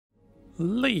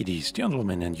Ladies,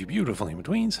 gentlemen, and you beautiful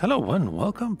in-betweens, hello and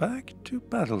welcome back to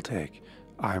BattleTech.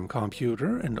 I'm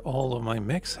Calmputer and all of my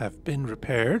mechs have been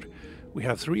repaired. We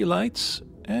have 3 lights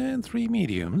and 3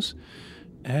 mediums,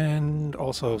 and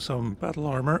also some battle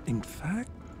armor. In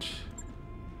fact,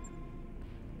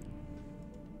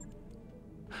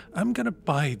 I'm gonna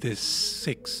buy this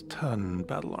 6-ton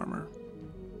battle armor.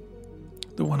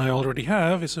 The one I already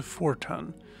have is a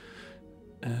 4-ton.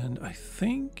 And I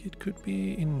think it could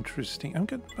be interesting. I'm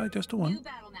going to buy just the one.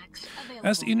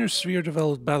 As the Inner Sphere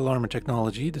developed battle armor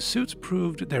technology, the suits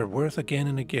proved their worth again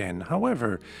and again.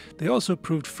 However, they also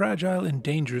proved fragile and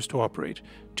dangerous to operate.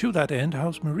 To that end,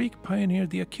 House Marique pioneered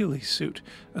the Achilles suit,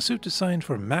 a suit designed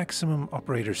for maximum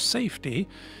operator safety.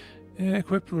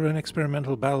 Equipped with an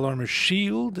experimental battle armor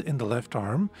shield in the left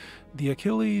arm, the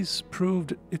Achilles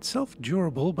proved itself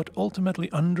durable but ultimately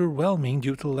underwhelming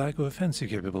due to lack of offensive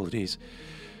capabilities,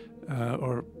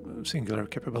 or singular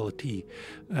capability.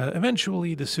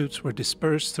 Eventually, the suits were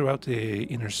dispersed throughout the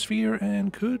Inner Sphere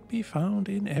and could be found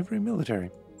in every military.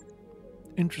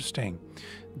 Interesting.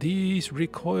 These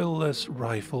recoilless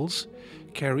rifles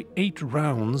carry 8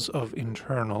 rounds of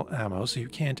internal ammo, so you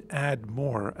can't add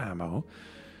more ammo.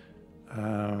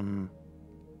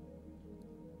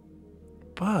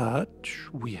 But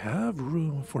we have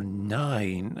room for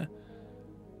 9.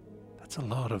 That's a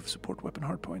lot of support weapon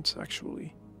hardpoints,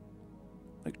 actually.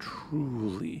 Like,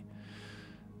 truly.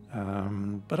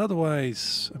 But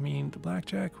otherwise, I mean, the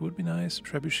Blackjack would be nice.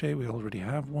 Trebuchet, we already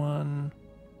have one.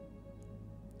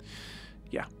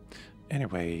 Yeah.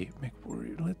 Anyway,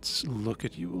 MechWarrior, let's look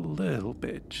at you a little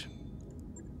bit.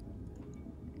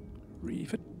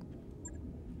 Refit.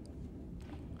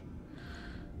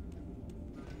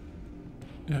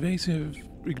 Evasive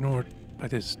ignored by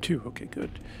this too. Okay,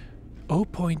 good.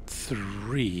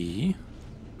 0.3.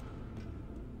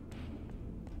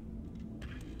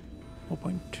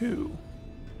 0.2.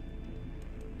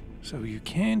 So you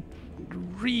can't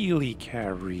really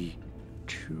carry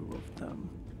 2 of them.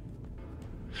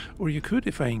 Or you could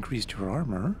if I increased your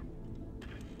armor.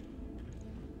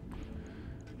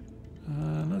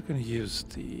 I'm not going to use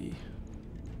the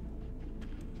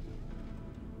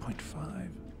 0.5.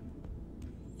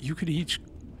 You could each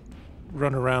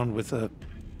run around with a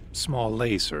small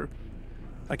laser,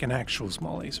 like an actual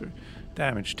small laser.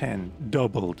 Damage 10,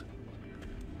 doubled.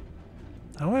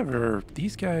 However,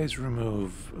 these guys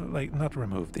remove, not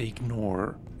remove, they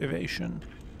ignore evasion.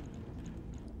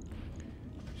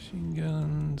 Machine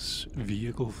guns,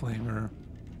 vehicle flamer,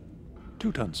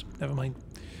 2 tons, never mind.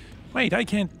 Wait, I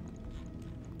can't.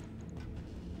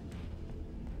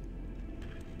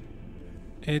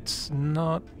 It's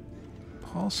not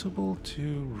possible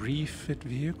to refit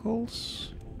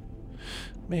vehicles?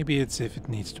 Maybe it's if it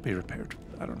needs to be repaired.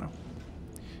 I don't know.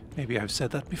 Maybe I've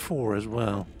said that before as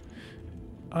well.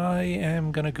 I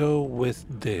am gonna go with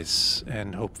this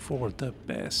and hope for the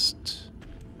best.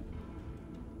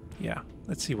 Yeah,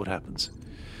 let's see what happens.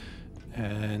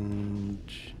 And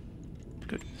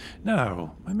good.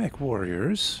 Now, my mech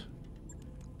warriors.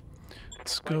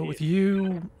 Let's go with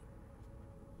you.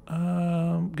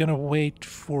 I'm gonna wait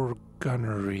for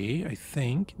gunnery, I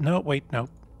think. No, wait, no.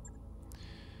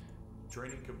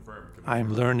 Training confirmed.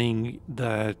 I'm learning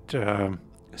that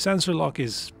sensor lock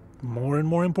is more and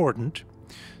more important.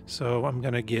 So I'm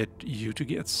gonna get you to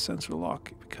get sensor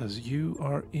lock because you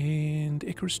are in the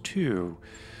Icarus 2.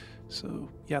 So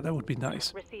yeah, that would be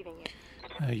nice. Receiving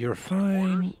it. You're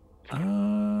fine.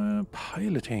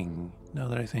 Piloting, now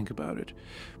that I think about it.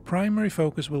 Primary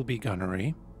focus will be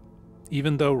gunnery.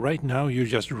 Even though right now you're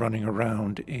just running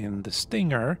around in the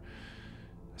Stinger,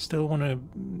 I still want to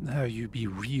have you be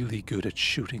really good at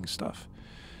shooting stuff.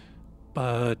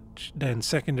 But then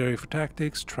secondary for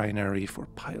tactics, trinary for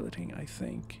piloting, I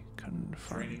think.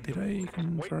 Confirm. Did I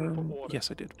confirm? Yes,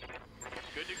 I did.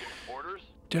 Good to get orders.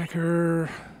 Decker.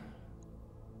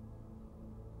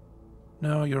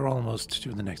 No, you're almost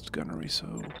to the next gunnery, so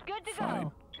Good to fine.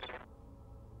 go.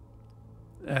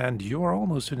 And you are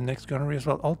almost to the next gunnery as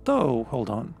well. Although, hold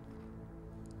on.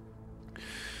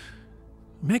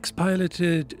 Mechs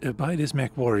piloted by this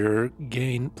mech warrior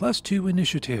gain +2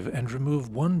 initiative and remove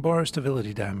 1 bar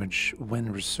stability damage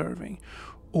when reserving.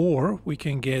 Or we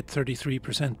can get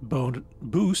 33%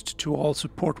 boost to all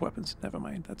support weapons. Never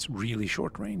mind, that's really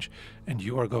short range. And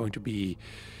you are going to be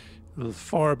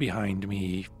far behind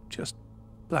me, just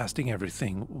blasting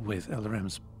everything with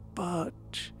LRMs.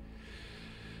 But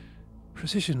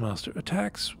Precision Master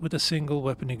attacks with a single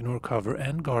weapon ignore cover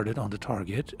and guarded on the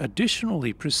target.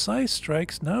 Additionally, precise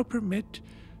strikes now permit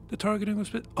the targeting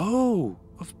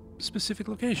of specific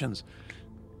locations,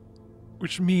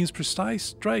 which means precise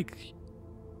strike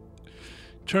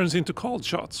turns into called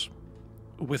shots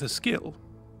with a skill,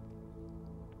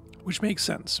 which makes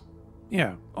sense.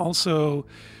 Yeah, also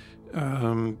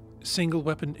single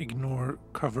weapon, ignore,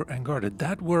 cover, and guarded.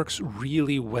 That works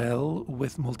really well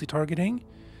with multi-targeting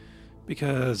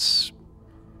because,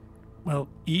 well,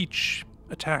 each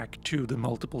attack to the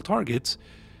multiple targets,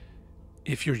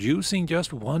 if you're using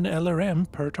just one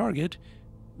LRM per target,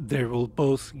 they will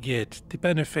both get the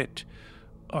benefit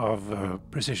of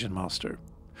Precision Master.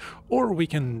 Or we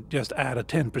can just add a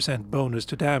 10% bonus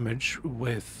to damage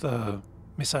with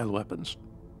missile weapons.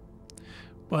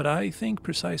 But I think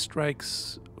Precise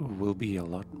Strikes will be a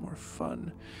lot more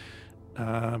fun.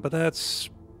 But that's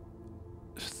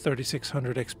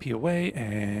 3,600 XP away,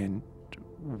 and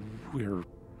we're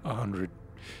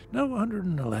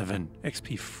 111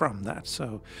 XP from that.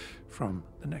 So from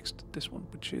the next, this one,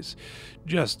 which is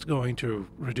just going to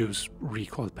reduce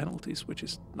recoil penalties, which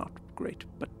is not great,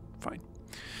 but fine.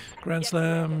 Grand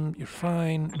Slam, you're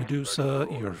fine. Medusa,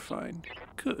 you're fine.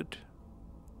 Good.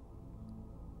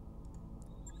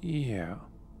 Yeah.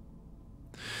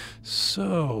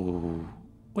 So,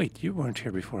 wait, you weren't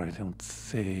here before, I don't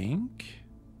think.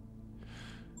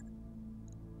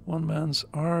 One man's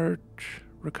art,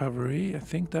 recovery, I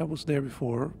think that was there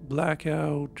before.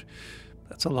 Blackout,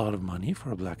 that's a lot of money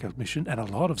for a Blackout mission, and a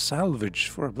lot of salvage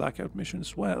for a Blackout mission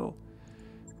as well.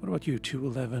 What about you,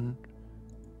 211?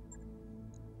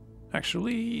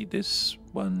 Actually, this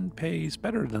one pays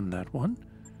better than that one.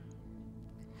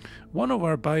 One of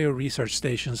our bio-research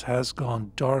stations has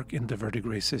gone dark in the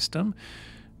verdigris system.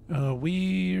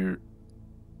 We're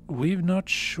not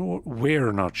sure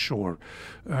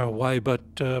why,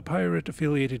 but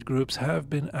pirate-affiliated groups have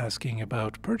been asking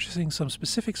about purchasing some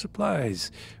specific supplies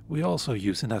we also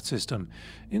use in that system.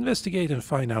 Investigate and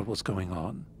find out what's going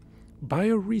on.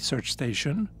 Bio-research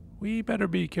station? We better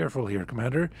be careful here,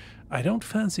 Commander. I don't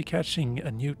fancy catching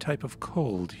a new type of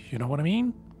cold, you know what I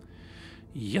mean?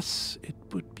 Yes, it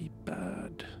would be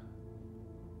bad.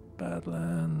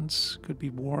 Badlands, could be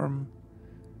warm.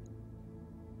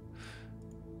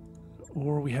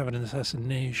 Or we have an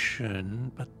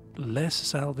assassination, but less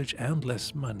salvage and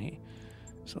less money.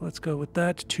 So let's go with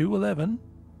that. 211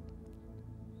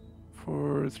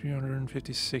 for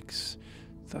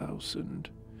 356,000.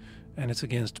 And it's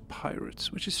against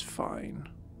pirates, which is fine.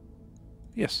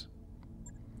 Yes.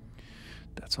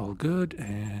 That's all good,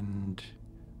 and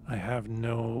I have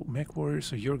no mech warrior,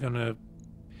 so you're gonna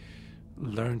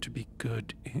learn to be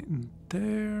good in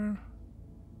there.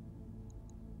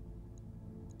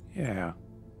 Yeah.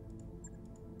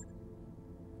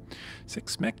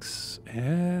 6 mechs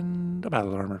and a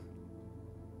battle armor.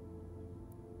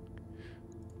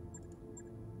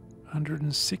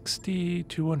 160,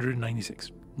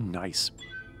 296. Nice.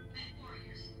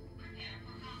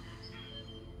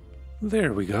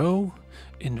 There we go.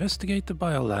 Investigate the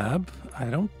biolab. I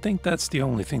don't think that's the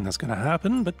only thing that's going to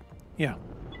happen, but yeah.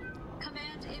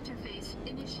 Command interface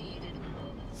initiated.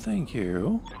 Thank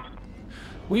you.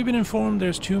 We've been informed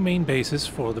there's 2 main bases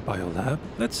for the biolab.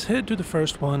 Let's head to the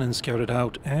first one and scout it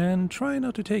out, and try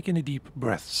not to take any deep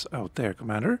breaths out there,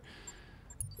 Commander.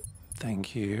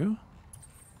 Thank you.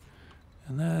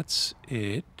 And that's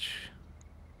it.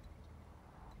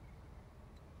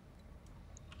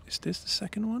 Is this the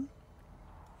second one?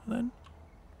 Then?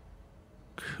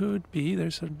 Could be.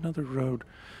 There's another road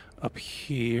up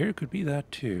here. Could be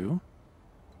that too.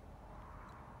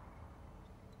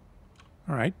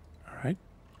 Alright, alright.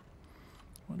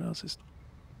 What else is...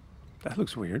 That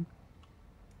looks weird.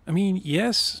 I mean,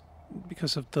 yes,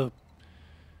 because of the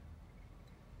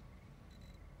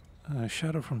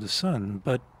shadow from the sun,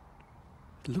 but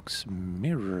it looks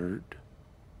mirrored.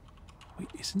 Wait,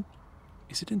 is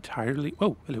it entirely...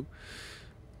 Oh, hello.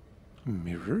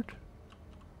 Mirrored?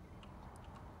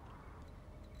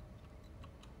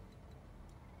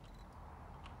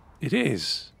 It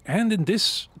is. And in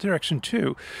this direction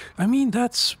too. I mean,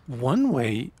 that's one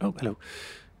way... Oh, hello.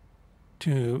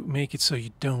 To make it so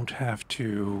you don't have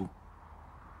to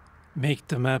make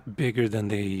the map bigger than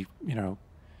they, you know,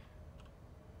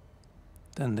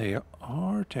 than they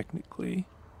are technically.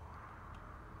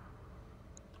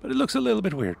 But it looks a little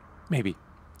bit weird. Maybe.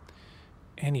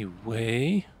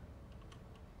 Anyway,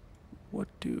 what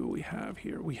do we have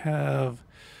here? We have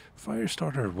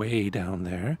Firestarter way down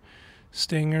there.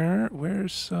 Stinger,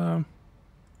 where's battle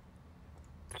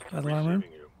armor?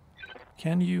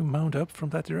 Can you mount up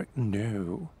from that direction?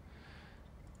 No.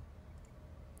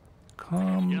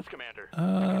 Yes, Commander.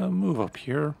 Move up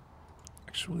here.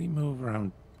 Actually, move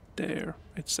around there,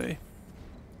 I'd say.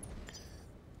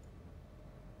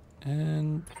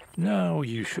 And now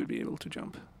you should be able to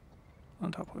jump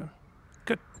on top of him.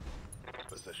 Good.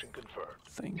 Position confirmed.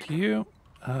 Thank you.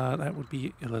 That would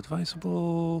be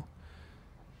ill-advisable.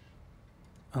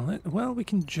 Well, we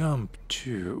can jump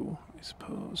too, I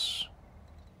suppose.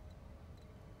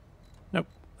 Nope,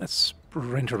 let's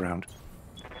sprint around.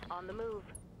 On the move.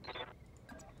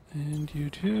 And you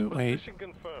too. Wait, Position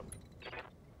confirmed.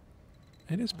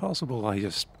 it is possible I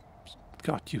just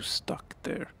got you stuck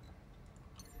there.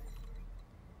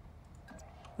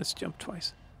 Let's jump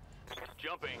twice.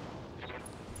 Jumping.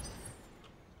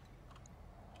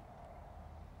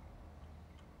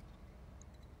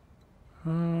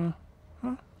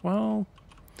 Well,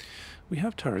 we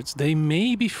have turrets. They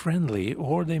may be friendly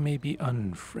or they may be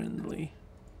unfriendly.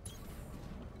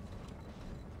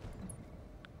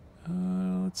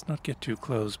 Let's not get too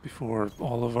close before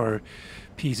all of our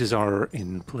pieces are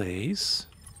in place.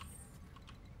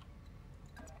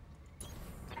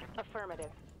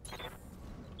 Affirmative.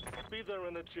 Be there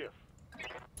in a jiff.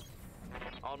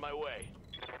 On my way.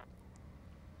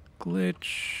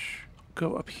 Glitch.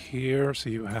 Go up here so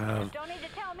you have... Don't need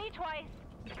to tell me twice.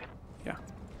 Yeah.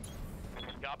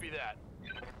 Copy that.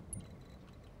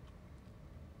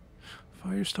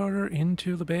 Firestarter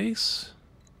into the base.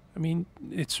 I mean,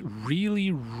 it's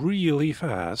really, really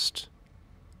fast.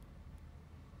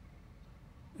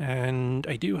 And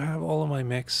I do have all of my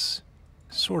mechs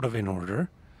sort of in order.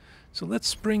 So let's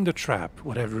spring the trap,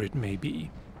 whatever it may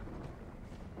be.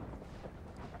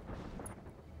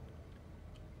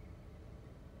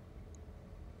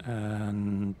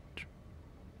 And...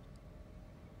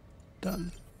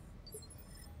 done.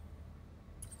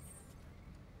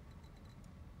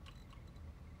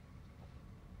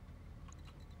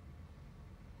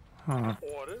 Huh.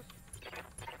 Orders.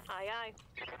 Aye, aye.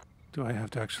 Do I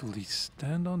have to actually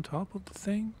stand on top of the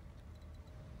thing?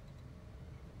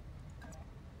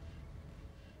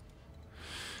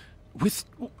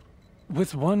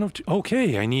 With one of two...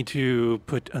 Okay, I need to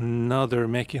put another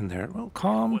mech in there. Well,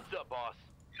 calm. What's up, boss?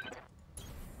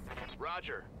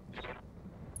 Roger.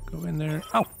 Go in there.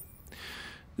 Ow!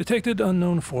 Detected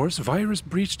unknown force. Virus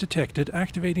breach detected.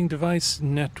 Activating device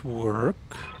network.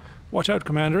 Watch out,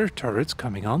 Commander. Turrets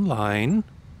coming online.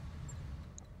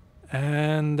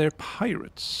 And they're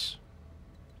pirates.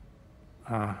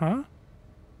 Uh-huh.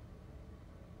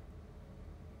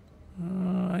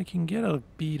 I can get a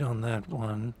beat on that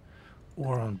one.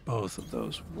 Or on both of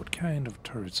those. What kind of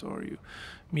turrets are you?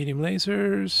 Medium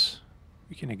lasers.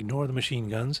 We can ignore the machine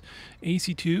guns.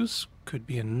 AC2s could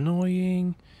be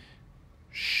annoying.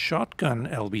 Shotgun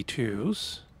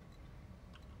LB2s.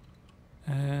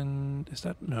 And is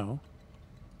that no?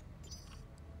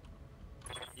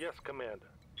 Yes, Commander.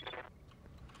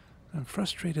 I'm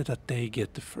frustrated that they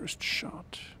get the first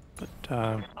shot, but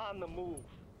On the move.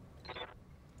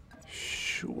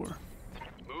 sure.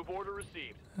 Move order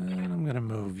received. And I'm gonna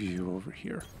move you over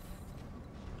here.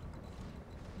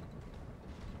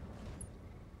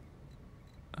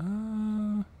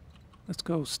 Let's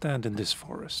go stand in this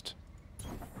forest.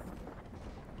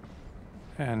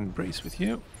 And brace with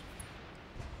you.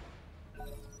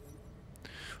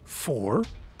 4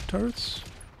 turrets.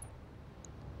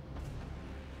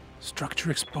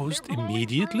 Structure exposed They're blowing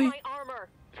immediately. through my armor.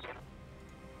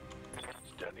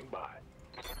 Standing by.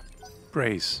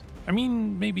 Brace. I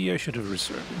mean, maybe I should have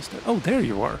reserved instead. Oh, there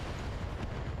you are.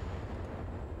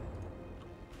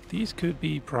 These could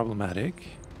be problematic.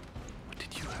 What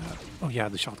did you have? Oh yeah,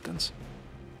 the shotguns.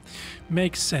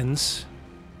 Makes sense.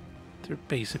 They're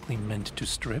basically meant to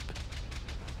strip.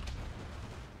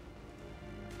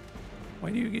 Why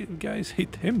do you guys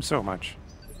hate him so much?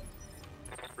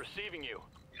 Receiving you.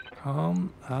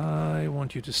 I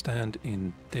want you to stand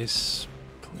in this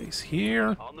place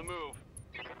here On the move.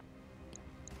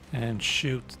 and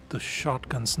shoot the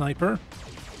shotgun sniper.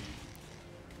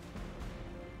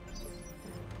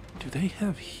 Do they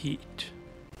have heat?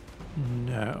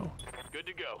 No. Good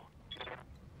to go.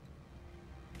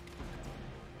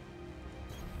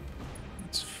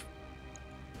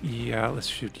 Yeah, let's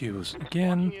shoot you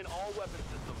again. Locking in all weapon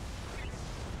systems.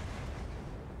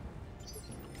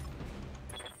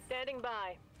 Standing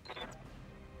by.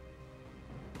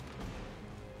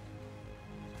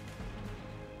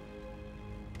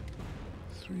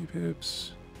 Three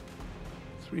pips.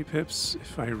 3 pips.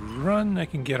 If I run, I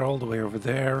can get all the way over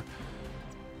there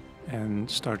and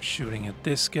start shooting at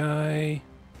this guy.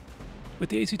 With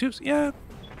the AC-2s? Yeah,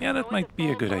 that might be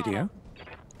a good idea.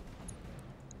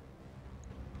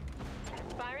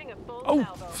 Firing a full Oh,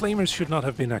 salvo. flamers should not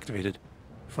have been activated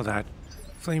for that.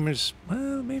 Flamers,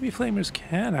 well, maybe flamers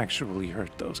can actually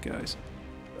hurt those guys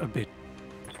a bit.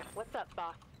 What's up,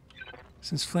 boss?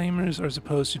 Since flamers are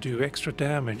supposed to do extra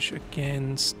damage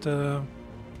against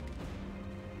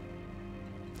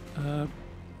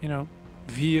you know,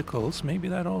 vehicles, maybe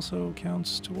that also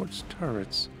counts towards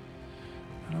turrets.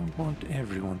 I don't want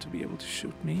everyone to be able to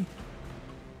shoot me.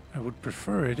 I would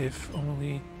prefer it if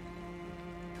only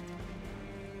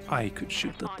I could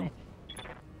shoot at them.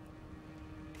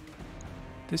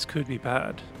 This could be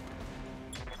bad.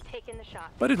 Taking the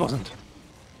shot. But it wasn't.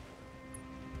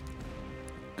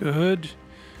 Good.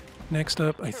 Next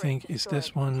up, I think, is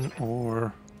this one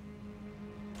or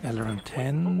aileron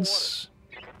 10s.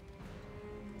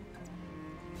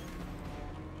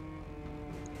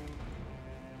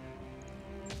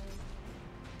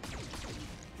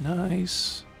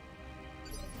 Nice.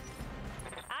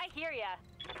 I hear ya.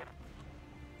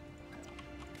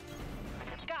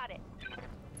 Got it.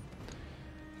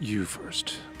 You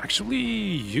first. Actually,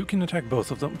 you can attack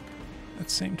both of them at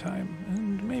the same time,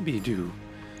 and maybe do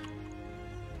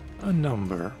a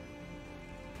number.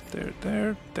 There,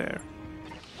 there, there.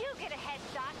 You get a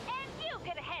headshot, and you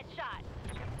get a headshot.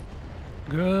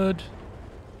 Good.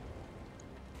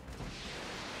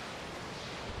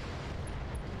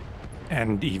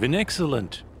 And even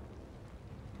excellent.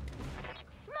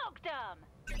 Smoked 'em.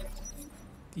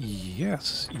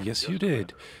 Yes, yes you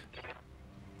did.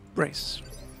 Brace.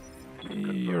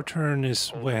 Your turn is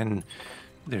when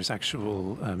there's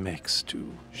actual mechs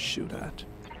to shoot at.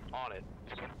 On it.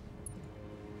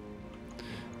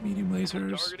 Medium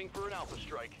lasers. Targeting for an alpha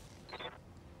strike.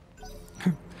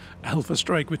 Alpha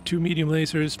strike with 2 medium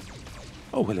lasers.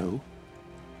 Oh, hello.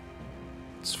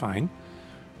 It's fine.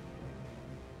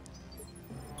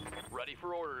 Ready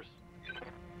for orders.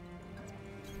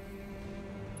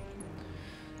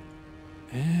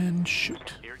 And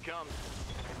shoot. Here it comes.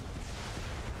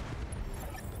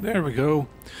 There we go.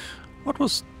 What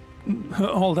was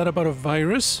all that about a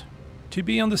virus? To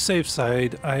be on the safe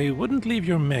side, I wouldn't leave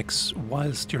your mechs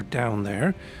whilst you're down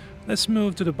there. Let's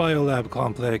move to the biolab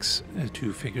complex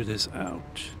to figure this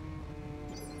out.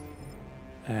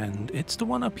 And it's the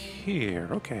one up here,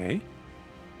 okay.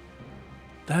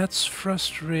 That's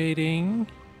frustrating.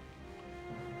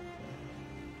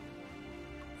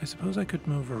 I suppose I could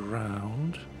move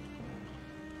around.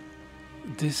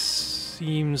 This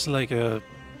seems like a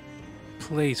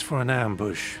place for an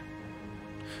ambush.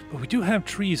 But we do have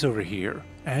trees over here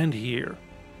and here.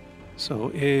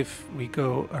 So if we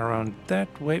go around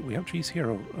that way, we have trees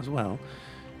here as well.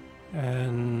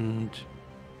 And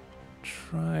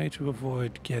try to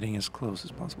avoid getting as close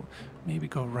as possible. Maybe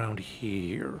go around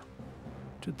here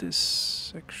to this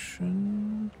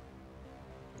section.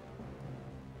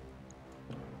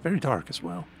 Very dark as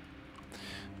well.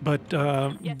 But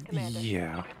Yes, Commander.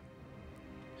 yeah.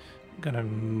 I'm gonna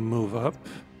move up.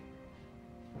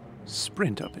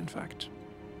 Sprint up, in fact.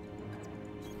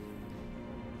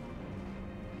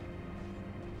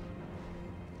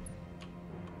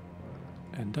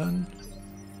 And done.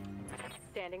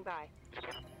 Standing by.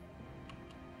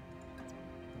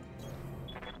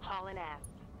 Hauling ass.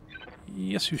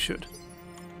 Yes, you should.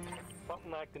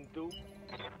 Something I can do.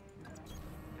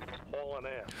 Hauling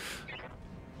ass.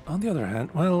 On the other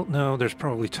hand, well, no, there's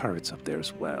probably turrets up there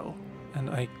as well. And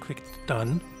I clicked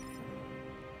done.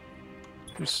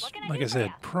 There's, What can I like do I for said,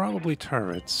 ya? probably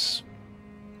turrets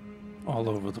all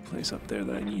over the place up there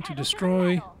that I need to Pedal the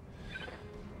destroy. metal.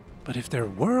 But if there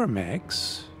were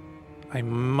mechs, I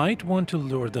might want to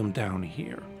lure them down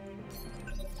here.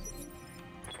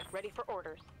 Ready for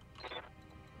orders.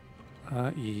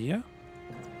 Yeah.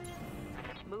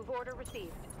 Move order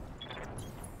received.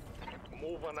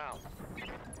 Moving out.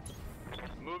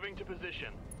 Moving to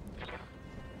position.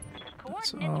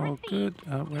 That's Coordinates all received.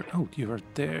 good. Where? Oh, you are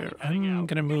there. I'm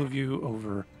gonna move you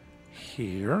over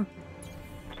here.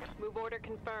 Move order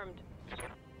confirmed.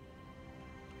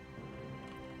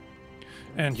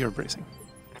 And you're bracing.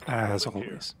 As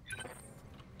always.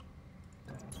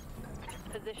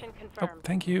 Position Oh, confirmed.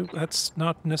 thank you. That's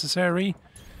not necessary.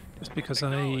 Just because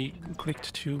I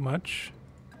clicked too much.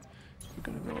 You're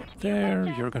gonna go up there.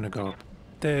 You're gonna go up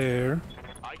there.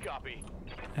 I copy.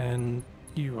 And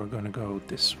you are gonna go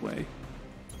this way.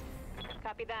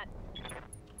 Copy that.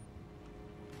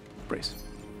 Brace.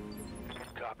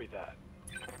 Copy that.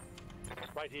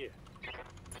 Right here.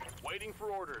 Waiting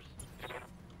for orders.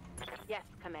 Yes,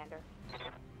 Commander.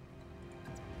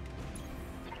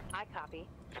 I copy.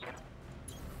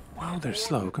 Wow, they're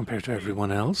slow compared to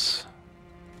everyone else.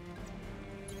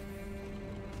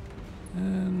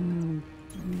 And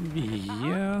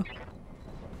yeah.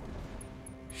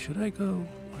 Should I go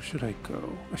or should I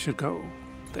go? I should go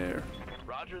there.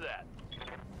 Roger that.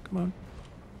 Come on.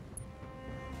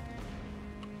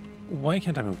 Why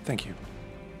can't I move? Thank you.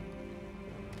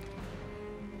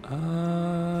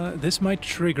 This might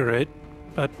trigger it,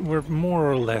 but we're more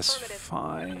or less Affirmative.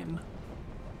 fine.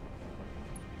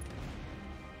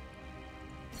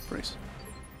 brace.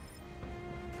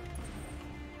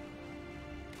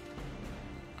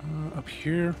 Up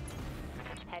here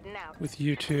Heading out. with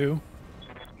you two.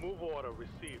 Move order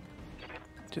received.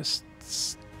 Just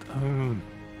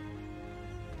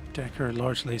Decker,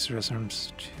 large laser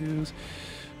SRMs 2s.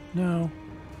 No.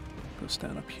 Go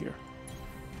stand up here.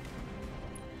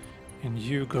 And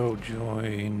you go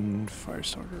join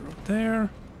Firestarter up there.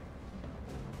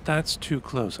 That's too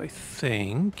close, I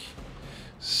think.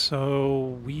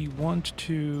 So we want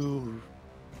to...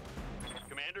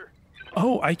 Commander?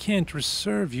 Oh, I can't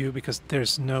reserve you because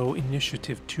there's no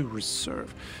initiative to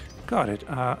reserve. Got it.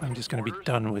 I'm just going to be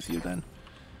done with you then.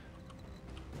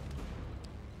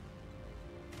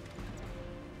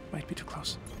 Might be too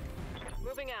close.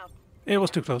 Moving out. It was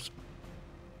too close.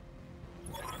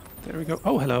 There we go.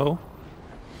 Oh, hello.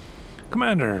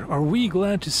 Commander, are we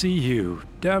glad to see you?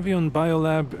 Davion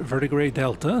Biolab Verdigray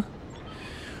Delta.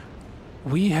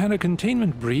 We had a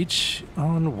containment breach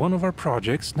on one of our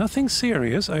projects. Nothing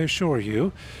serious, I assure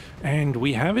you. And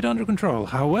we have it under control.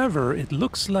 However, it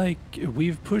looks like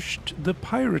we've pushed the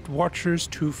pirate watchers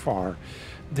too far.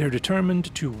 They're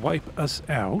determined to wipe us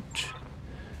out.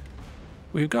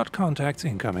 We've got contacts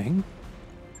incoming.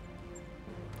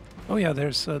 Oh yeah,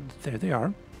 there they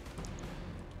are.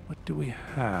 What do we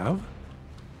have?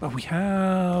 Oh, we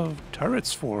have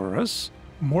turrets for us.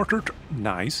 Mortar,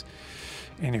 nice.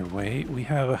 Anyway, we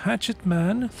have a Hatchet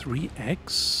Man,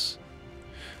 3X.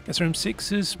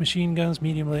 SRM-6s, machine guns,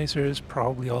 medium lasers,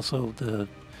 probably also the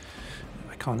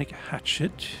iconic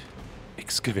Hatchet.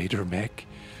 Excavator mech.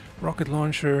 Rocket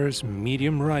launchers,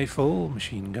 medium rifle,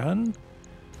 machine gun.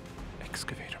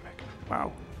 Excavator mech.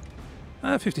 Wow.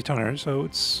 50-tonner, so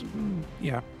it's...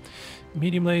 yeah.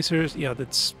 Medium lasers, yeah,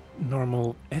 that's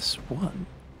normal S1.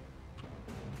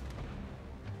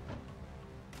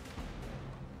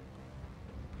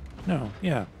 No,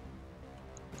 yeah.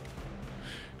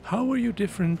 How are you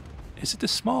different? Is it a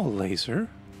small laser?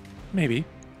 Maybe.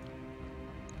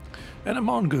 And a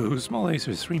Mongoose, small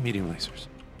lasers, 3 medium lasers.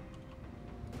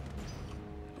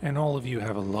 And all of you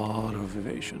have a lot of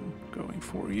evasion going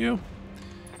for you.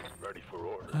 Ready for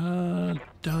order.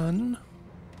 Done.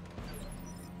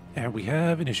 And we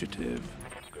have initiative.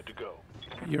 Good to go.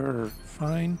 You're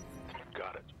fine.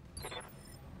 Got it.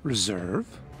 Reserve.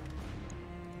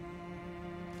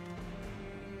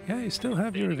 Yeah, you still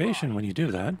have your evasion when you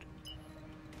do that.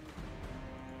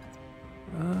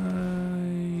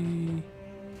 I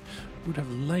would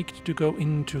have liked to go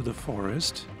into the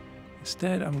forest.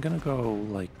 Instead, I'm gonna go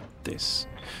like this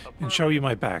and show you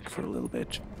my back for a little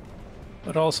bit.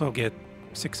 But also get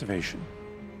 6 evasion.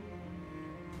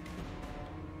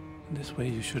 This way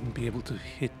you shouldn't be able to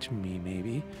hit me,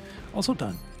 maybe. Also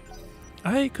done.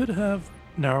 I could have...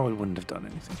 No, it wouldn't have done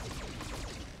anything.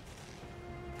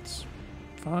 It's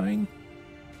fine.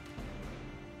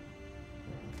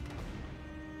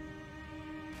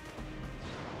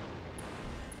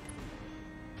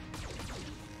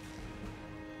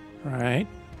 Right.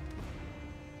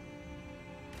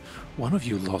 One of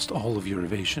you lost all of your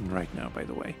evasion right now, by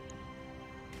the way.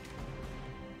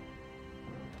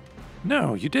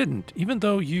 No, you didn't, even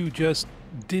though you just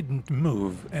didn't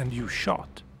move and you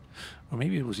shot. Or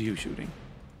maybe it was you shooting.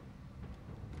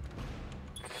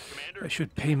 Commander? I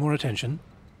should pay more attention.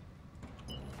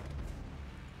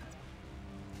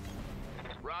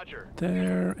 Roger.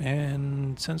 There,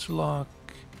 and sensor lock.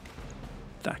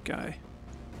 That guy.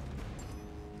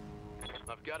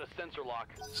 I've got a sensor lock.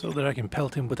 So that I can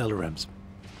pelt him with LRMs.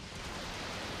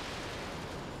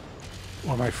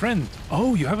 Or my friend.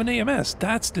 Oh, you have an AMS.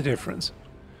 That's the difference.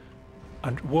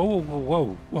 And whoa, whoa, whoa,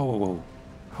 whoa, whoa, whoa, whoa.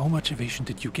 How much evasion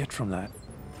did you get from that?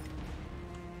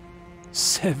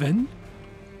 7?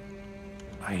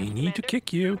 I need to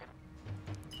kick you.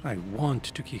 I want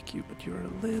to kick you, but you're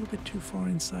a little bit too far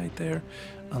inside there.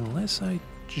 Unless I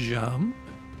jump.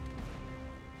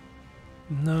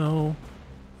 No.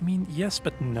 I mean, yes,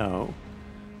 but no.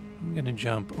 I'm gonna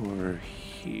jump over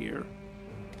here.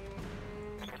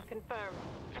 Confirmed.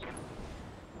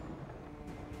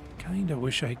 Kinda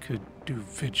wish I could do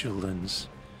vigilance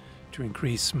to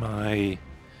increase my...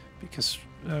 because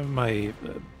my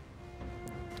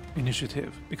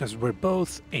initiative. Because we're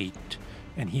both 8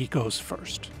 and he goes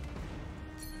first.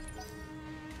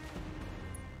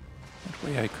 That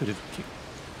way I could have kicked...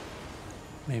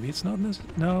 Maybe it's not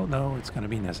necessary. No, no, it's gonna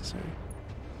be necessary.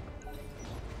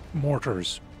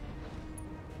 Mortars.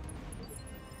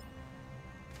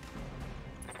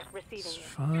 Receiving It's you.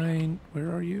 fine. Where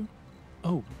are you?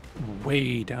 Oh,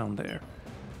 way down there.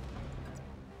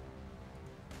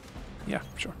 Yeah,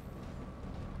 sure.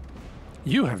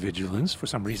 You have vigilance for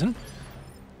some reason.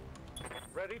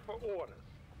 Ready for orders.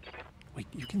 Wait,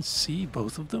 you can see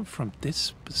both of them from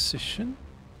this position?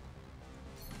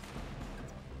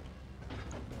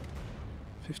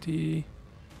 50.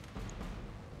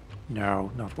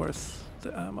 No, not worth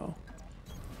the ammo.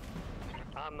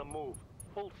 On the move.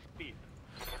 Full speed.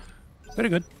 Very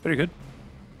good, very good.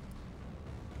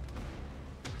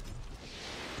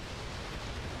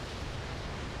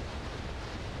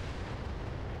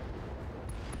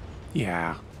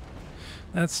 Yeah,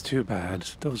 that's too bad.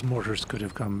 Those mortars could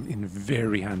have come in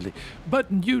very handy. But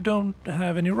you don't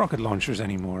have any rocket launchers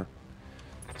anymore.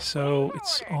 So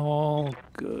it's all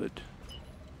good.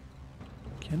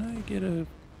 Can I get a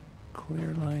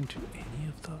clear line to any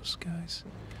of those guys?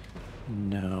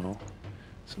 No.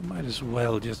 So might as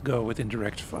well just go with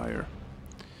indirect fire.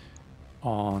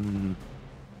 On...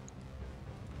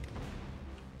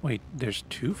 Wait, there's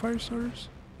 2 fire starters?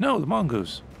 No, the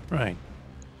mongoose. Right.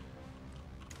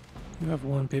 You have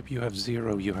 1 pip, you have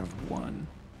 0, you have 1. I'm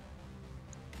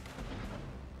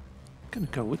gonna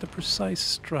go with a precise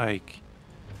strike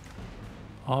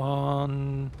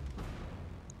on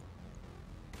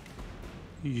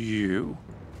you.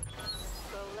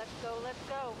 So let's go, let's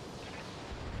go.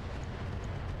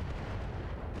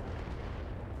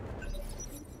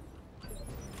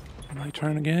 My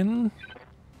turn again.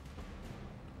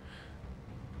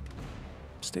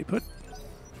 Stay put.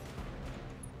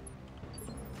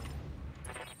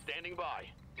 Standing by.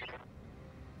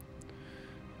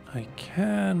 I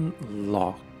can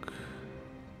lock.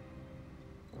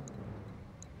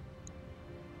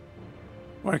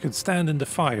 Or I could stand in the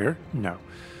fire. No.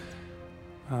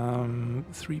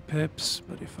 3 pips,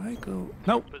 but if I go...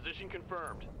 No! Position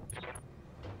confirmed.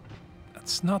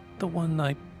 That's not the one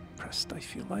I pressed, I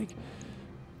feel like.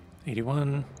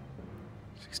 81.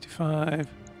 65.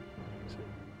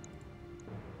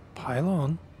 Pile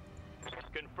on.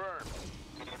 Confirmed.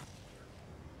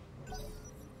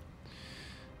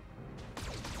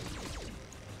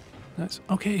 Nice.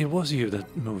 Okay, it was you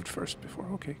that moved first before.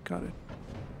 Okay, got it.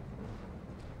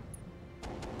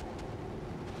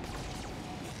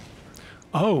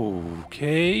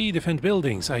 Okay, defend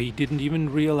buildings. I didn't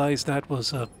even realize that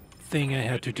was a thing I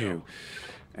had to do.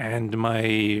 And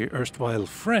my erstwhile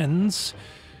friends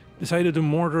decided to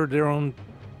mortar their own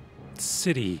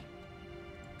city.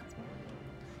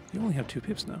 You only have 2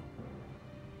 pips now.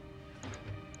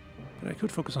 But I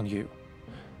could focus on you.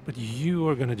 But you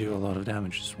are going to do a lot of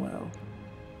damage as well.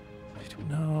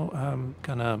 No, I'm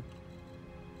gonna...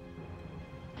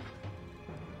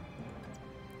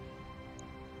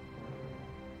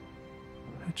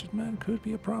 Hatchet Man could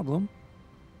be a problem.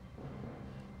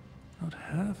 Not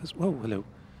half as... Whoa, hello.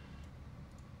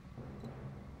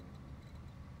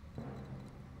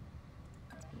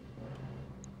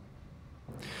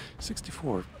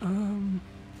 $64.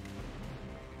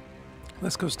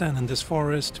 Let's go stand in this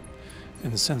forest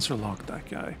and sensor lock that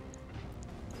guy.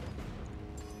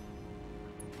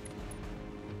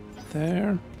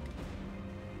 There.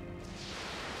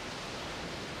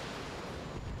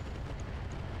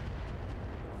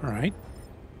 Alright.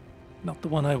 Not the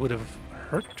one I would have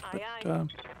hurt, but...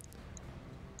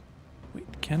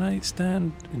 wait, can I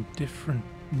stand in different...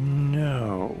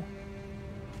 No.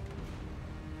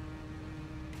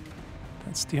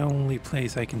 That's the only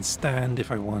place I can stand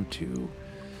if I want to.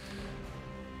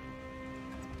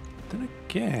 Then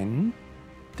again,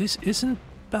 this isn't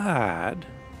bad.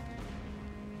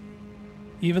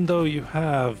 Even though you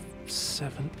have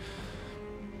 7...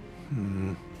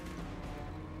 Can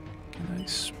I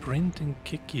sprint and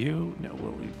kick you? No,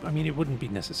 well, I mean, it wouldn't be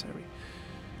necessary.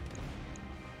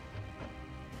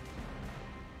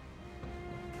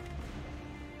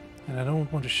 And I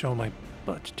don't want to show my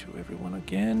butt to everyone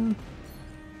again.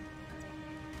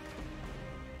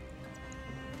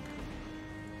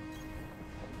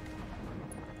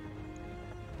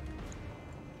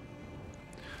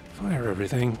 Fire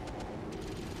everything.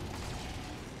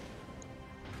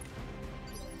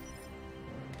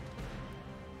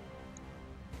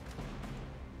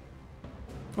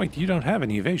 Wait, you don't have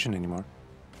any evasion anymore.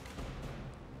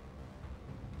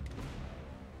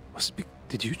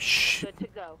 Did you shoot? Good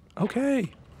to go.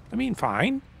 Okay. I mean,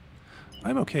 fine.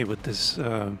 I'm okay with this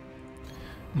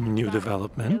new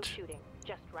development. No shooting,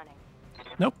 just running.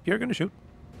 Nope, you're gonna shoot.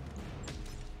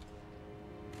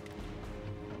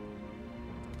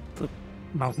 The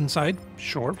mountainside,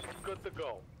 sure. Good to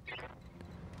go.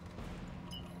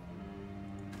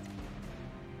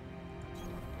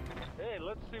 Hey,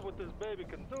 let's see what this baby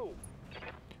can do.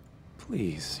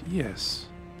 Please, yes.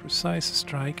 Precise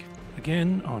strike.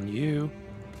 Again, on you.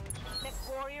 Next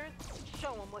warriors,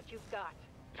 show them what you've got.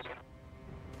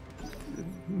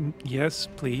 Yes,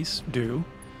 please, do.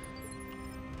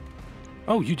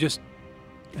 Oh, you just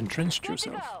entrenched Good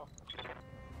to yourself. go.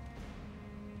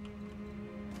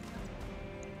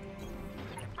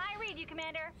 I read you,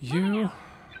 Commander. Moving You. out.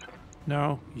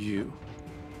 No, you.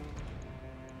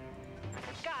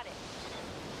 Got it.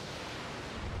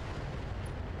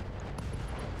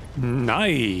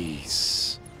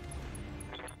 Nice!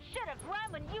 Should have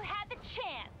run when you had the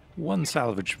chance. One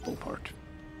salvageable part.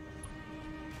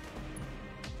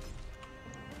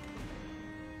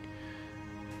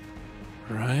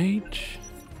 Right.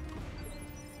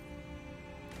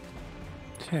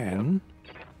 10.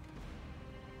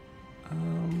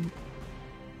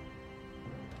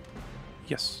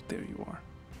 Yes, there you are.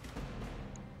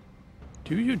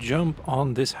 Do you jump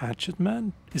on this hatchet,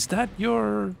 man? Is that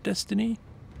your destiny?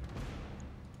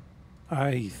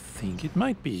 I think it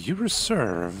might be. You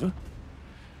reserve,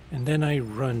 and then I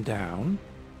run down.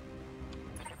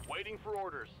 Waiting for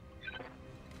orders.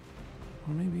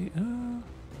 Or maybe,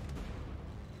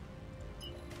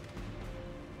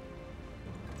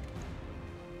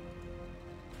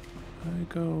 I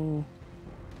go...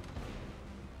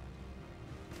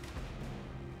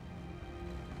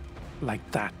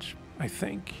 like that, I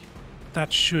think.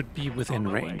 That should be within On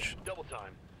my way. range. Double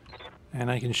time. And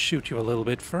I can shoot you a little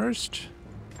bit first.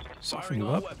 Soften Firing you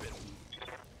all up. weapons.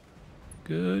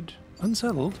 Good.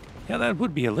 Unsettled. Yeah, that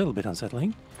would be a little bit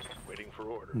unsettling. Waiting for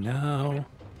orders. Now...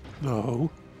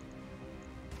 No.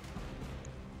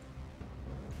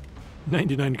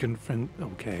 99 confront...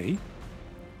 Okay.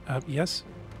 Yes.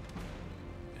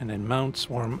 And then mount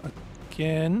swarm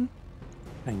again.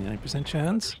 99%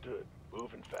 chance. Understood.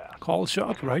 Moving fast. Call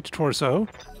shot, right torso.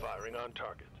 Firing on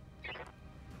target.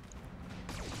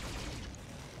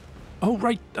 Oh,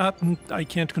 right. I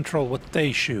can't control what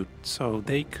they shoot, so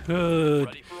they could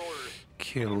Ready for orders.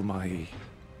 kill my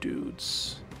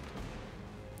dudes.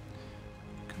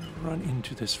 Gonna run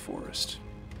into this forest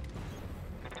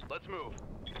Let's move.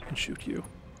 and shoot you.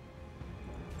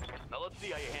 Now let's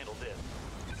see how you handle this.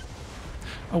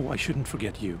 Oh, I shouldn't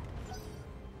forget you.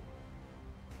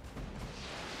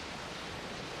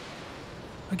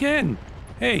 Again!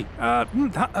 Hey,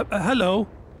 hello!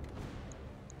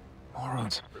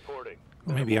 Morons. Reporting.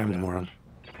 Or maybe I'm the moron.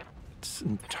 It's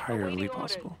entirely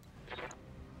possible.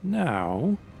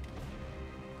 Now...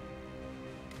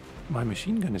 my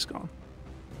machine gun is gone.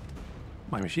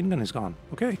 My machine gun is gone.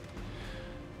 Okay.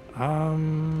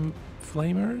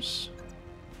 Flamers.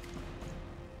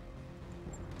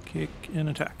 Kick and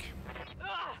attack.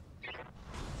 Ah!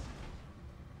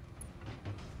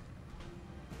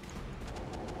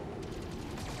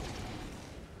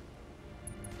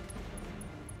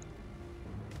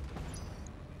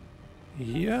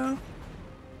 Yeah.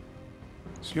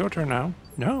 It's your turn now.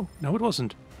 No, no it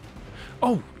wasn't.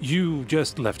 Oh, you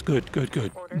just left. Good, good,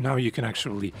 good. Now you can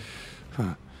actually...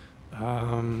 Huh.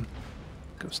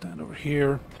 Go stand over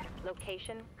here.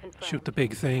 Location confirmed. Shoot the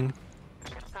big thing.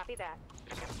 Copy that.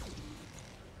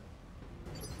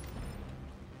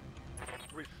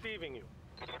 Receiving you.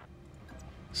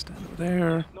 Stand over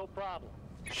there. No problem.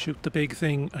 Shoot the big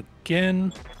thing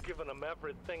again. Giving them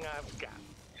everything I've got.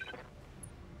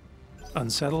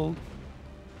 Unsettled.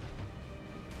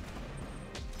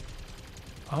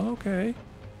 Okay.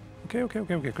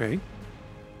 Okay.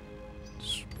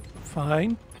 It's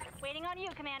fine. Waiting on you,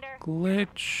 Commander.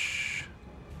 Glitch.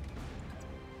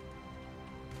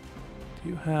 Do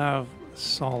you have a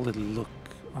solid look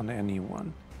on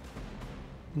anyone?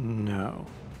 No.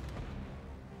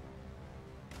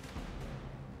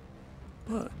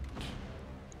 But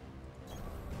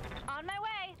On my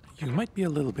way. you might be a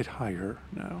little bit higher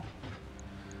now.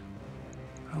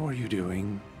 How are you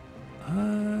doing?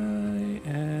 I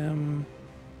am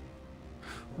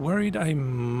worried I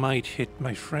might hit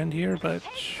my friend here, but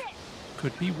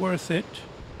could be worth it.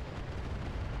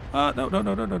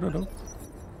 No.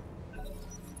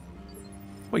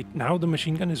 Wait, now the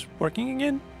machine gun is working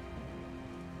again?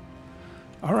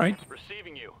 Alright,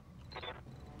 Receiving you.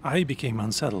 I became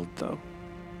unsettled though.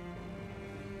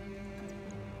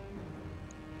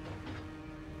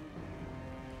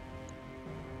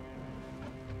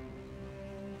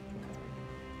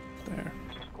 There.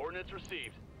 Coordinates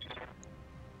received.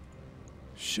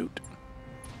 Shoot.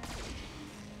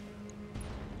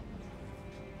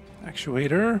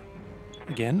 Actuator.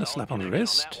 Again, a slap on the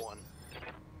wrist.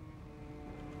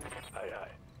 Aye.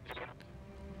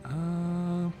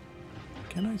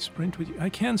 Can I sprint with you? I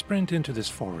can sprint into this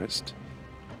forest,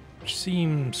 which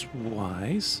seems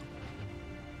wise.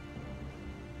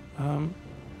 Come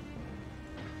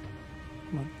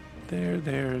on.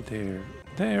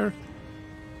 There.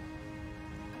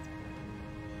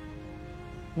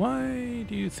 Why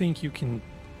do you think you can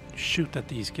shoot at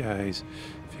these guys?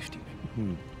 50.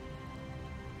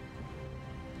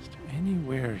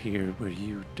 anywhere here where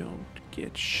you don't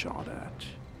get shot at?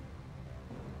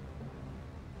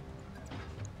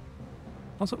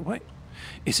 Also, why?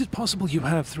 Is it possible you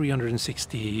have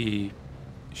 360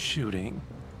 shooting?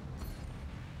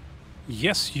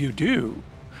 Yes, you do.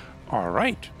 All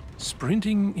right.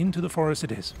 Sprinting into the forest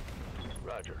it is.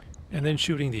 Roger. And then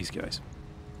shooting these guys.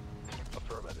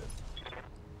 Affirmative.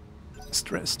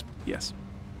 Stressed. Yes.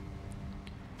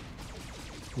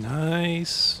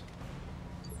 Nice.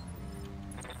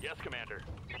 Yes, Commander.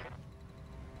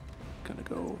 Gonna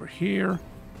go over here.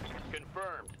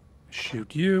 Confirmed.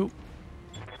 Shoot you.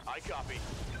 I copy.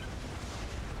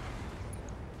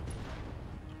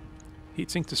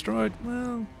 Heatsink destroyed.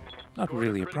 Well, not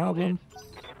really a problem.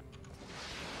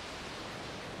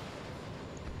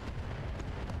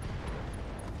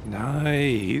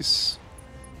 Nice.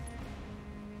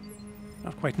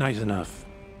 Not quite nice enough.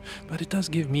 But it does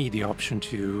give me the option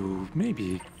to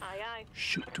maybe Aye, aye.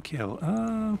 shoot to kill.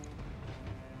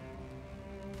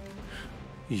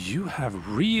 You have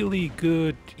really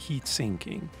good heat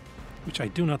sinking, which I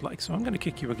do not like, so I'm going to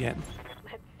kick you again.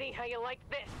 Let's see how you like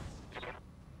this.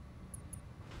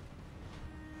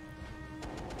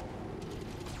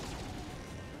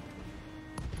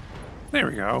 There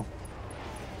we go.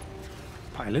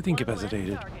 Pilot One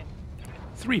incapacitated. last target.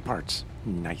 3 parts.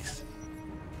 Nice.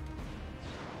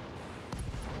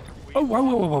 Oh, whoa,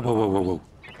 whoa, whoa, whoa, whoa, whoa, whoa.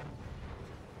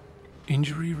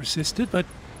 Injury resisted, but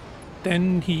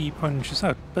then he punches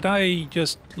out. But I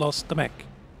just lost the mech.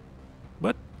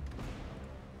 What?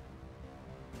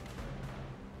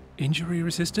 Injury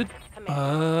resisted,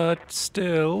 but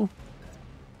still.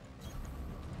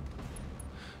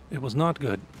 It was not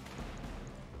good.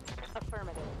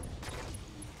 Affirmative.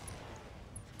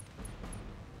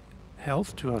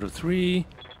 Health, 2 out of 3.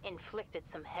 Inflicted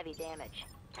some heavy damage.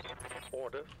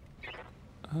 Order.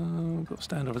 Go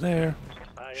stand over there.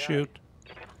 Aye, Shoot.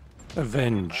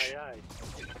 Avenge. Aye, aye.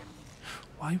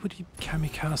 Why would he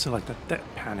kamikaze like that? That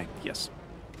panic, yes.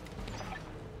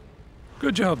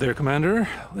 Good job there, Commander.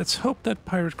 Let's hope that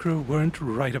pirate crew weren't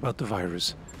right about the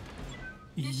virus.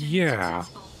 Yeah.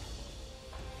 Successful.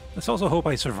 Let's also hope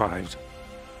I survived.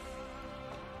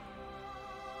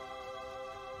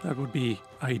 That would be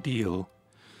ideal.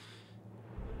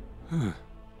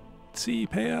 See,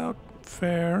 payout,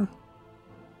 fair.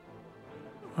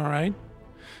 Alright.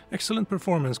 Excellent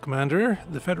performance, Commander.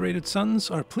 The Federated Sons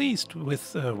are pleased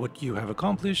with what you have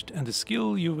accomplished and the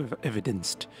skill you have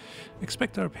evidenced.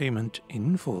 Expect our payment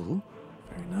in full.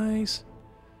 Very nice.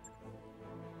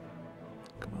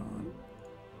 Come on.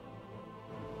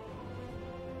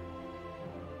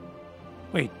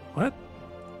 Wait, what?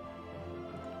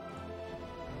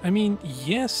 I mean,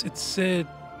 yes, it said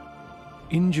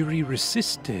injury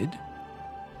resisted.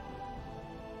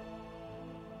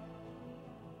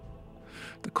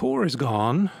 The core is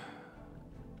gone.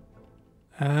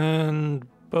 And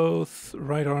both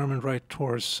right arm and right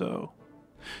torso.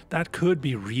 That could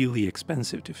be really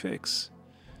expensive to fix.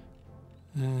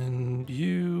 And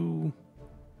you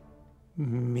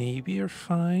maybe are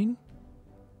fine.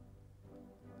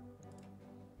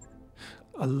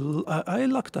 I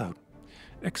lucked out.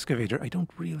 Excavator, I don't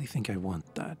really think I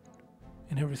want that.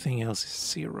 And everything else is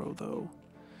 0 though.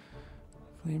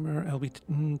 Flamer,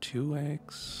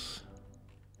 LB2X.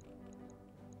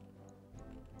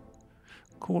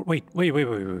 Core, wait.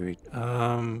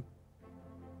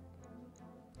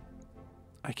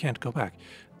 I can't go back.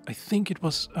 I think it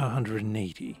was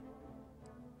 180.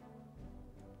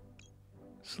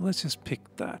 So let's just pick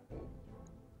that.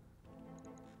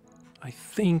 I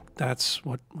think that's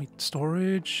what, wait,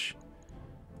 storage,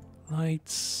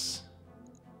 lights,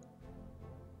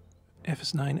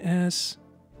 FS9S.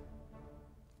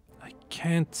 I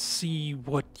can't see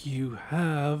what you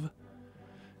have.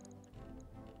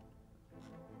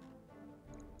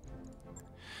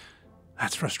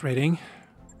 That's frustrating,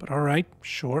 but all right,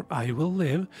 sure, I will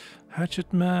live.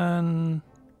 Hatchetman,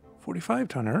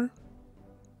 45-tonner.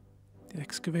 The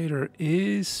excavator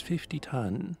is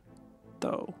 50-ton,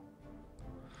 though.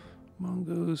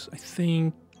 Mongoose, I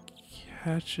think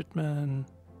Hatchetman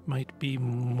might be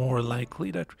more likely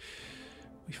that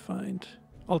we find.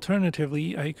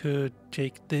 Alternatively, I could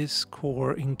take this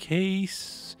core in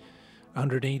case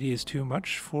 180 is too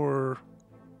much for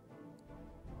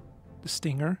the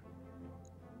Stinger.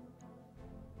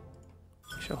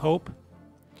 We shall hope.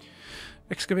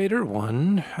 Excavator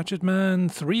 1,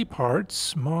 Hatchetman 3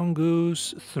 parts,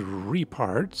 Mongoose 3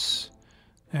 parts,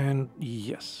 and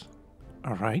yes,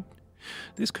 alright.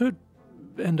 This could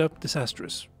end up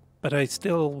disastrous, but I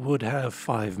still would have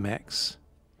 5 mechs.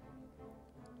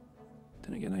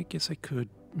 Then again, I guess I could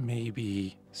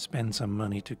maybe spend some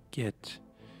money to get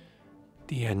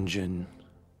the engine.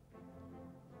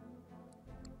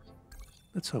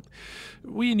 Let's hope.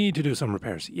 We need to do some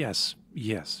repairs. Yes,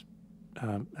 yes.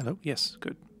 Hello? Yes,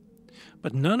 good.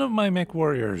 But none of my mech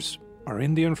warriors are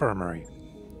in the infirmary.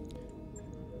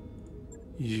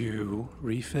 You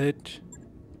refit.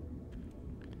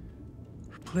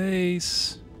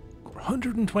 Replace.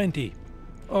 120.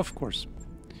 Of course.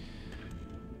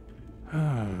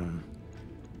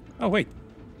 Oh, wait.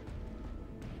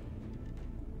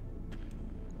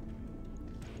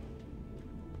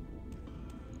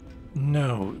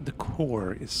 No, the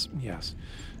core is, yes.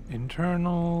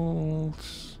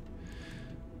 Internals.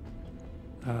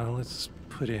 Let's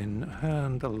put in a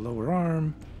hand, a lower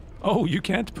arm. Oh, you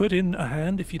can't put in a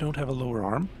hand if you don't have a lower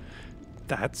arm.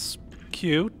 That's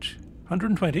cute.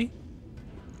 120.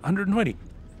 120.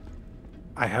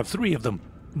 I have 3 of them.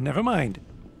 Never mind.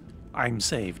 I'm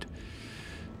saved.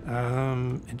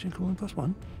 Engine cooling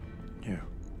 +1.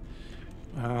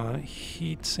 Yeah.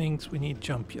 Heat sinks. We need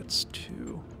jump jets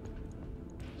too.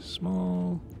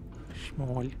 Small.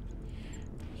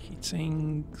 Heat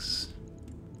sinks.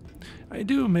 I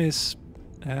do miss,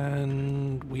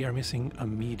 and we are missing a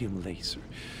medium laser.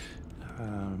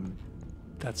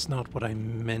 That's not what I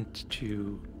meant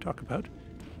to talk about.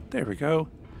 There we go.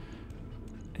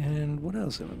 And what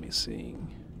else am I missing?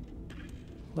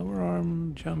 Lower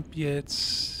arm, jump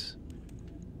jets.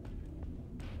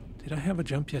 Did I have a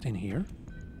jump jet in here?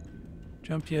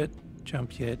 Jump jet,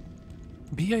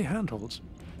 BA handholds.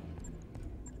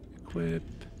 Equip.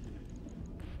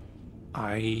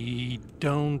 I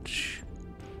don't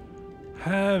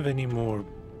have any more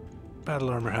battle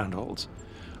armor handholds.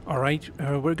 Alright,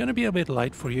 we're gonna be a bit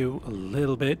light for you, a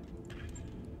little bit.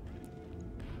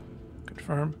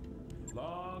 Confirm.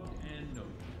 Log and note.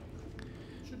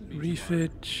 Shouldn't be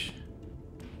Refit.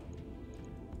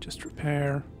 Just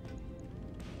repair.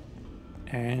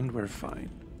 And we're fine.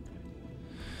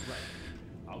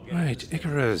 Right,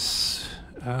 Icarus.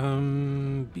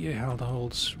 BA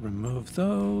handholds, remove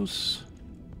those.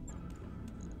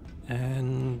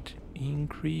 And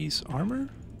increase armor?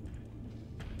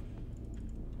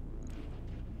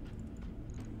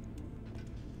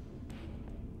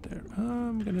 There.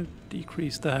 I'm gonna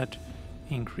decrease that,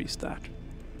 increase that.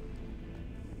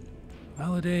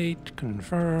 Validate,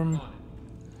 confirm,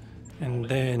 and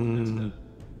then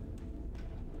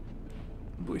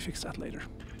we fix that later.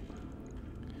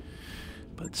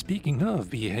 But speaking of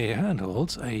BA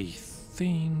handholds, I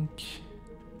think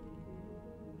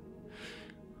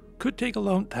could take a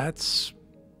loan. That's...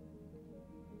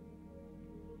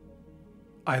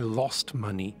 I lost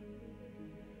money.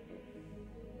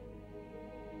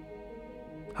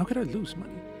 How could I lose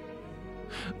money?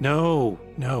 No,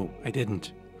 I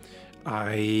didn't.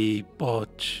 I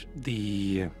bought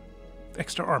the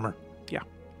extra armor. Yeah.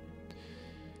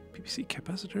 PPC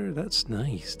capacitor, that's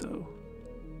nice though.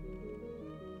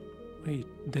 Wait,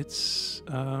 that's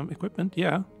equipment,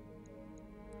 yeah.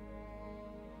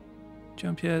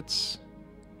 Jump jets,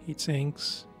 heat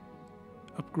sinks,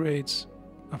 upgrades.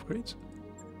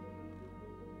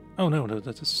 Oh no,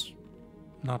 that is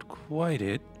not quite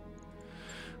it.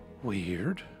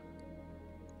 Weird.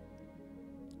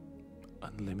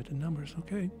 Unlimited numbers,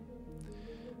 okay.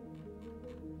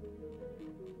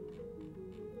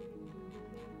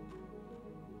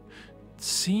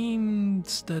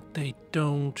 Seems that they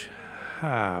don't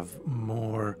have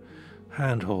more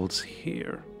handholds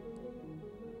here.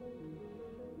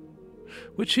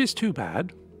 Which is too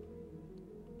bad.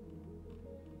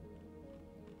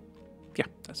 Yeah,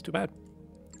 that's too bad.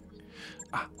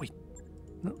 Ah, wait.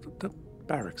 No, the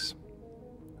barracks.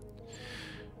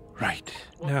 Right.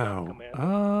 Now,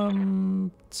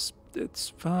 it's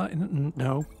fine.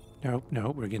 No,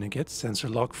 we're gonna get sensor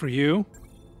lock for you.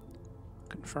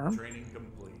 Confirm. Training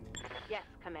complete. Yes,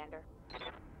 Commander.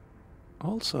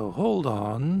 Also, hold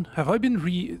on. Have I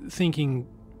been thinking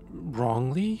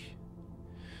wrongly?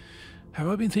 Have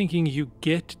I been thinking you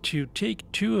get to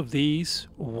take 2 of these,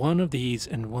 1 of these,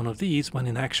 and 1 of these, when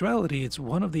in actuality it's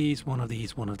 1 of these, 1 of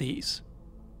these, 1 of these?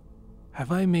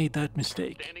 Have I made that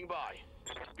mistake? Standing by.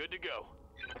 Good to go.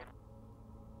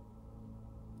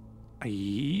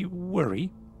 I worry.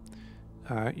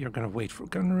 You're gonna wait for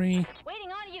gunnery.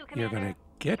 Waiting on you, Commander. You're gonna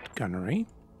get gunnery.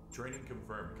 Training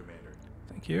confirmed, Commander.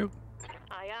 Thank you.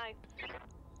 Aye, aye.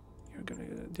 You're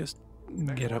gonna just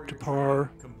get up to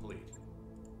par. Complete.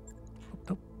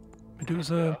 Nope.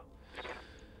 Medusa.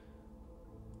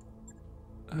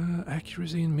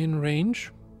 Accuracy in min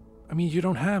range. I mean, you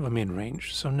don't have a min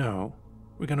range, so no.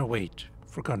 We're gonna wait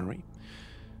for gunnery.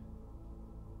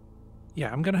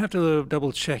 Yeah, I'm gonna have to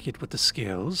double check it with the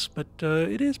skills, but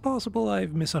it is possible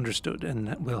I've misunderstood,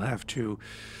 and we'll have to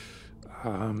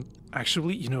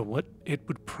Actually, you know what? It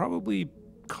would probably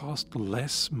cost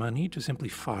less money to simply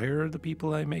fire the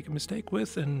people I make a mistake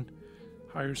with and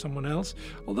hire someone else.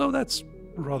 Although that's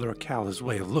rather a callous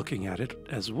way of looking at it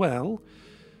as well.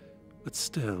 But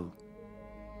still,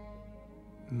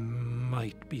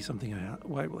 might be something I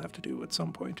will have to do at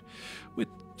some point with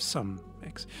some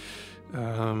mechs.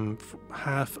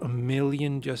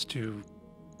 $500,000 just to...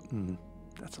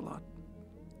 that's a lot.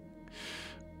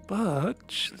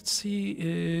 But let's see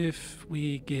if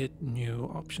we get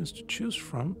new options to choose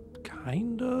from.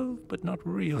 Kind of, but not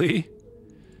really.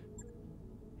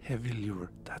 Heavy lure.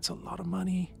 That's a lot of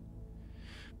money,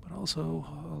 but also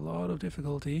a lot of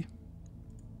difficulty.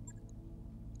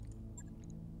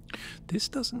 This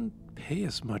doesn't pay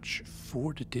as much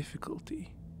for the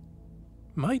difficulty.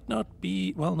 Might not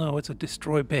be... well, no, it's a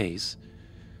destroy base.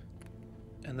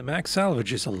 And the max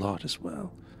salvage is a lot as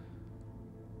well.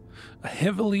 A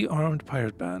heavily armed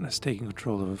pirate band has taken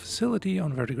control of a facility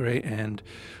on Vertigray and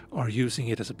are using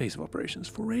it as a base of operations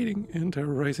for raiding and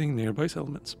terrorizing nearby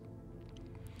settlements.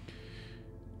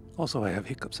 Also, I have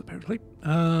hiccups apparently.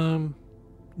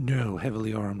 No,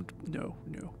 heavily armed. No.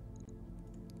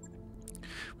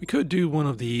 We could do one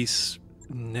of these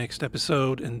next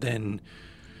episode and then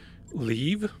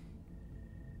leave,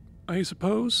 I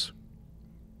suppose.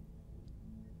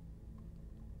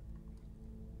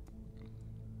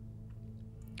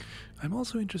 I'm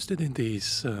also interested in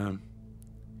these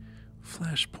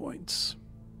flashpoints.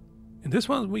 In this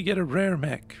one, we get a rare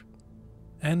mech,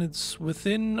 and it's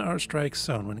within our strike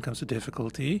zone when it comes to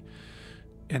difficulty,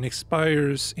 and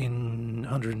expires in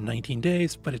 119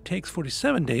 days, but it takes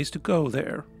 47 days to go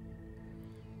there.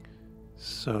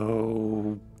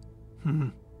 So,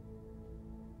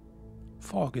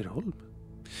 Fagerholm.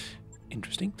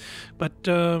 Interesting. But,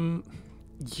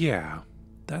 yeah.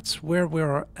 That's where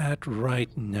we're at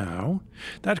right now.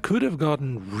 That could have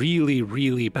gotten really,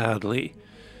 really badly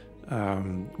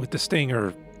with the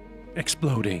Stinger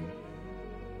exploding.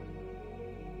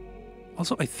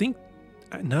 Also, I think,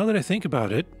 now that I think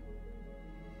about it,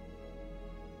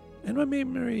 and my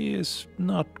memory is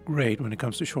not great when it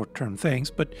comes to short-term things,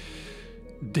 but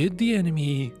did the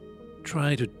enemy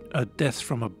try to a death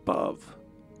from above?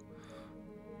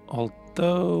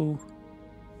 Although...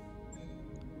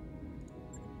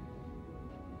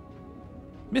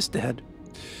 missed the head,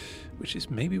 which is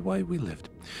maybe why we lived.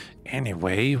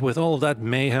 Anyway, with all that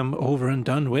mayhem over and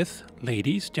done with,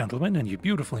 ladies, gentlemen, and you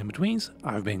beautiful in-betweens,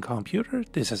 I've been Calmputer,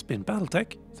 this has been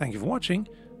BattleTech, thank you for watching,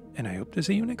 and I hope to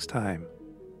see you next time.